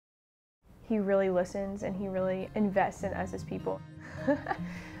he really listens and he really invests in us as people.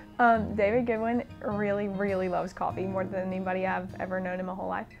 David Goodwin really loves coffee more than anybody I've ever known in my whole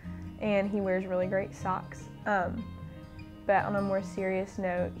life, and he wears really great socks. But on a more serious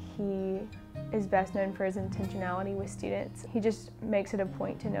note, he is best known for his intentionality with students. He just makes it a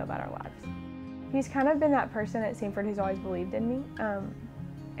point to know about our lives. He's kind of been that person at Samford who's always believed in me,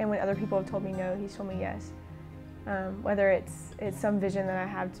 and when other people have told me no, he's told me yes. Whether it's some vision that I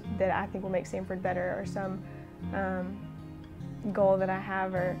have that I think will make Samford better, or some goal that I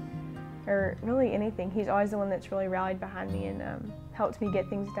have, or really anything. He's always the one that's really rallied behind me and helped me get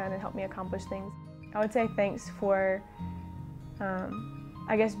things done and helped me accomplish things. I would say thanks for,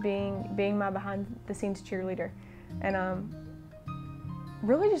 I guess, being my behind-the-scenes cheerleader, and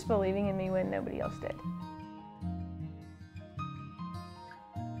really just believing in me when nobody else did.